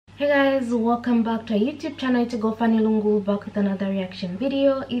Hey guys, welcome back to our YouTube channel. To go Fanny Lungu, back with another reaction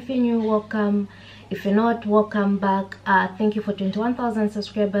video. If you're new, welcome. If you're not, welcome back. Thank you for 21,000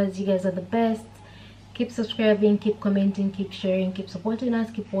 subscribers. You guys are the best. Keep subscribing, keep commenting, keep sharing, keep supporting us,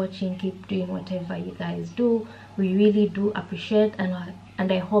 keep watching, keep doing whatever you guys do. We really do appreciate,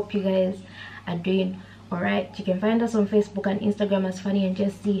 and I hope you guys are doing alright. You can find us on Facebook and Instagram as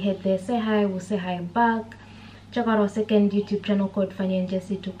Fanny&jessy. Head there, say hi, we'll say hi back. Check out our second YouTube channel called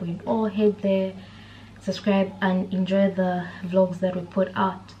Fanny&jessy 2.0. Head there, subscribe, and enjoy the vlogs that we put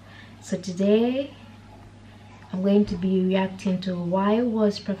out. So today I'm going to be reacting to why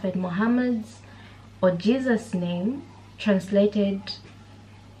was Prophet Muhammad's or Jesus' name translated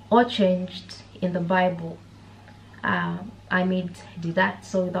or changed in the Bible. Ahmad Deedat.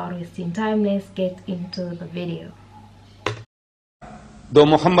 So without wasting time, let's get into the video. Though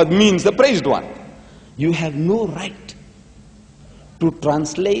Muhammad means the praised one, you have no right to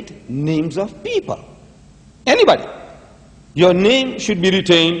translate names of people. Anybody. Your name should be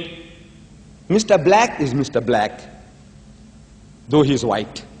retained. Mr. Black is Mr. Black, though he's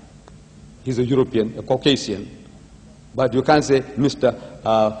white. He's a European, a Caucasian. But you can't say Mr.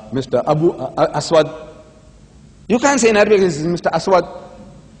 Abu Aswad. You can't say in Arabic this is Mr. Aswad.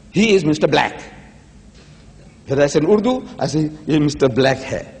 He is Mr. Black. But I say in Urdu, I say Mr. Black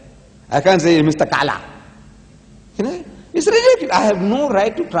hair. I can't say Mr. Kala. You know, it's ridiculous. I have no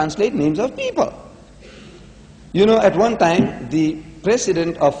right to translate names of people. You know, at one time, the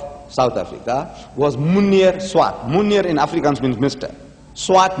president of South Africa was Munir Swart. Munir in Afrikaans means Mr.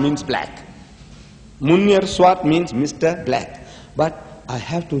 Swart means black. Munir Swart means Mr. Black. But I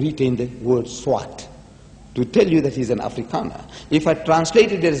have to retain the word Swart to tell you that he's an Afrikaner. If I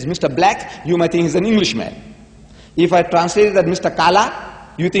translate it as Mr. Black, you might think he's an Englishman. If I translate it as Mr. Kala,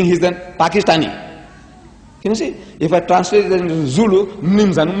 you think he's a Pakistani. Can you see? If I translate it into Zulu,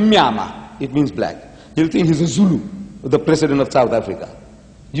 Mnyama, it means black. He'll think he's a Zulu, the president of South Africa.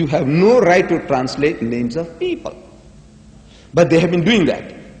 You have no right to translate names of people. But they have been doing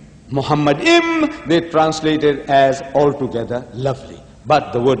that. Muhammad they translated as altogether lovely.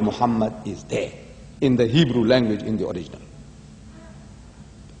 But the word Muhammad is there in the Hebrew language in the original.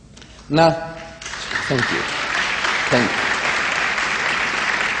 Now, thank you. Thank you.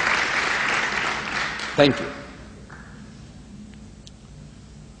 Thank you.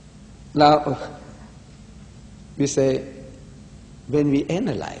 Now, we say, when we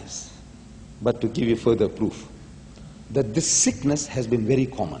analyze, but to give you further proof, that this sickness has been very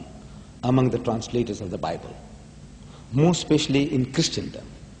common among the translators of the Bible, more especially in Christendom.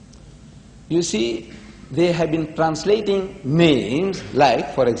 You see, they have been translating names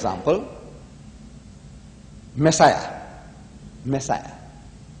like, for example, Messiah. Messiah.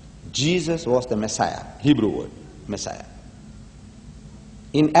 Jesus was the Messiah, Hebrew word, Messiah.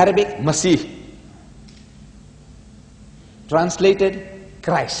 In Arabic, Masih. Translated,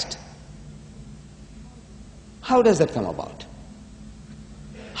 Christ. How does that come about?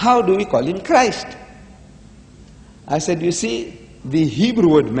 How do we call him Christ? I said, you see, the Hebrew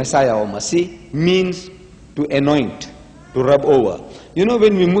word Messiah or Masih means to anoint, to rub over. You know,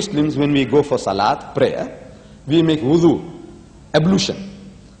 when we Muslims, when we go for salat, prayer, we make wudu, ablution.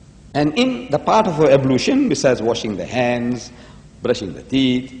 And in the part of our ablution, besides washing the hands, brushing the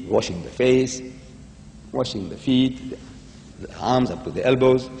teeth, washing the face, washing the feet, the arms up to the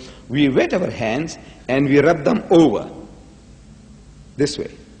elbows, we wet our hands and we rub them over this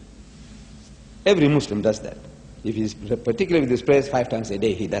way. Every Muslim does that. If he's particularly with his prayers 5 times a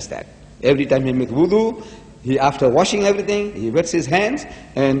day, he does that. Every time he makes wudu, after washing everything, he wets his hands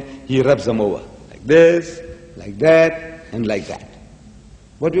and he rubs them over. Like this, like that, and like that.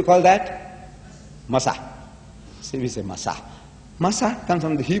 What do we call that? Masah. See, we say masah. Masah comes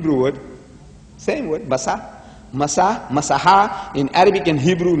from the Hebrew word, same word, masah. Masah, masaha, in Arabic and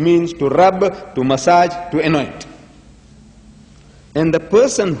Hebrew means to rub, to massage, to anoint. And the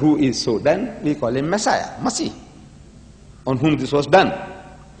person who is so done, we call him Messiah, Masih, on whom this was done.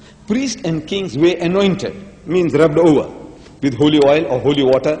 Priests and kings were anointed, means rubbed over with holy oil or holy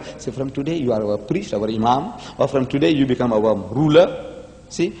water. Say, from today you are our priest, our imam, or from today you become our ruler.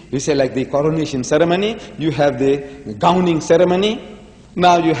 See, we say like the coronation ceremony, you have the gowning ceremony,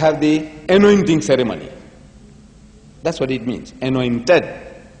 now you have the anointing ceremony. That's what it means, anointed.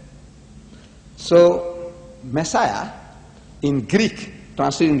 So, Messiah in Greek,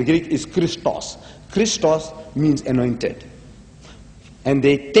 translated in the Greek, is Christos. Christos means anointed. And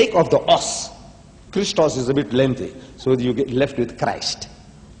they take off the os. Christos is a bit lengthy, so you get left with Christ.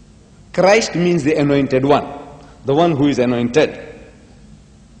 Christ means the anointed one, the one who is anointed.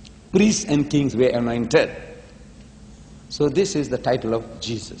 Priests and kings were anointed. So this is the title of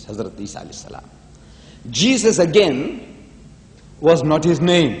Jesus, Hazrat Isa alayhi salam. Jesus again was not his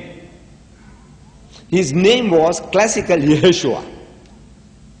name. His name was classical Yeshua,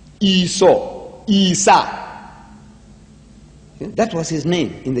 Isa. That was his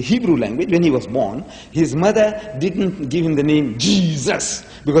name. In the Hebrew language, when he was born, his mother didn't give him the name Jesus,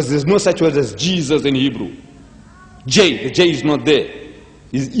 because there's no such word as Jesus in Hebrew. The J is not there.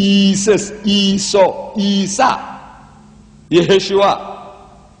 It's Isus, Isa, Yeshua,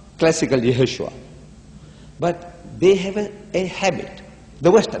 classical Yeshua. But they have a habit. The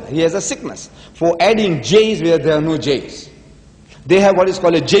Westerner, he has a sickness for adding J's where there are no J's. They have what is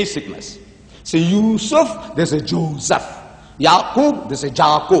called a J sickness. So Yusuf, there's a Joseph. Yaqub, there's a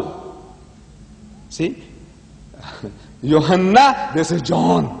Jacob. See? Johanna, there's a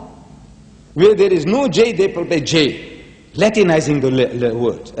John. Where there is no J, they put a J, Latinizing the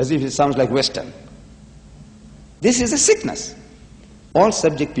word, as if it sounds like Western. This is a sickness. All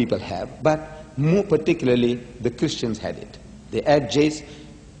subject people have, but more particularly the Christians had it. They add J's. It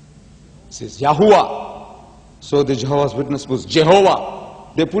says Yahuwah. So the Jehovah's Witness was Jehovah.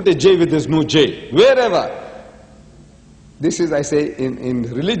 They put a J where there's no J. Wherever. This is, I say, in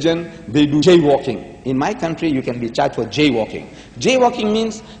religion, they do jaywalking. In my country, you can be charged for jaywalking. Jaywalking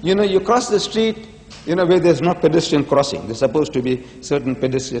means, you cross the street, where there's not pedestrian crossing. There's supposed to be certain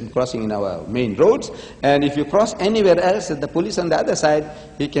pedestrian crossing in our main roads. And if you cross anywhere else, the police on the other side,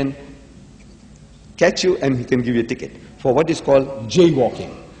 he can catch you and he can give you a ticket for what is called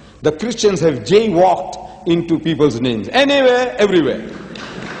jaywalking. The Christians have jaywalked into people's names. Anywhere, everywhere.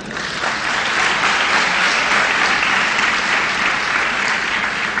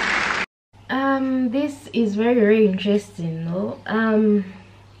 This is very, very interesting, no?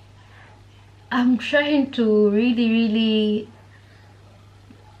 I'm trying to really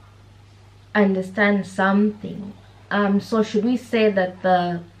understand something. So should we say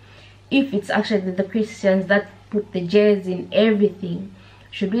that if it's actually the Christians that put the J's in everything,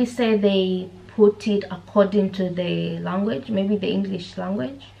 should we say they put it according to the language, maybe the English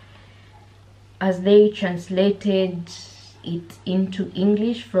language, as they translated it into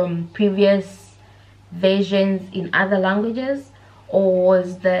English from previous versions in other languages? Or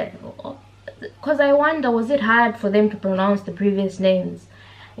was because I wonder, was it hard for them to pronounce the previous names?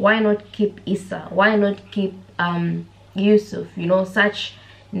 Why not keep Isa? Why not keep Yusuf, such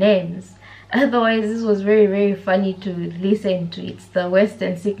names? Otherwise, this was very, very funny to listen to. It's the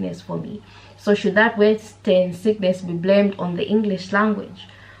Western sickness for me. So should that Western sickness be blamed on the English language?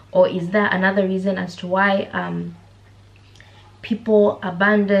 Or is there another reason as to why people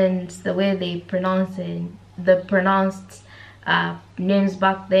abandoned the way they pronounced names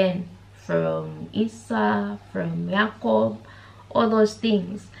back then, from Isa, from Jacob, all those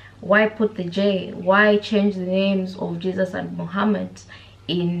things? Why put the J? Why change the names of Jesus and Muhammad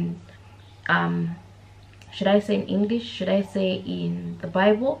in should I say in English? Should I say in the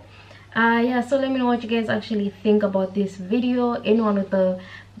Bible? Yeah, so let me know what you guys actually think about this video. Anyone with a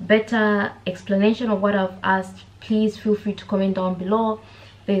better explanation of what I've asked, please feel free to comment down below.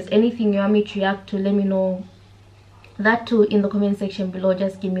 If there's anything you want me to react to, let me know that too in the comment section below.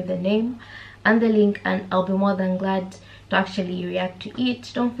 Just give me the name and the link and I'll be more than glad to actually react to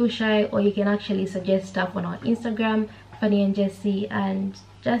it. Don't feel shy, or you can actually suggest stuff on our Instagram, Fanny&jessy, and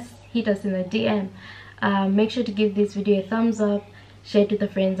just hit us in the DM. Make sure to give this video a thumbs up, share it with your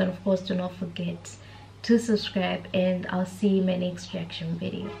friends, and of course do not forget to subscribe, and I'll see you in my next reaction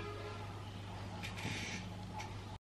video.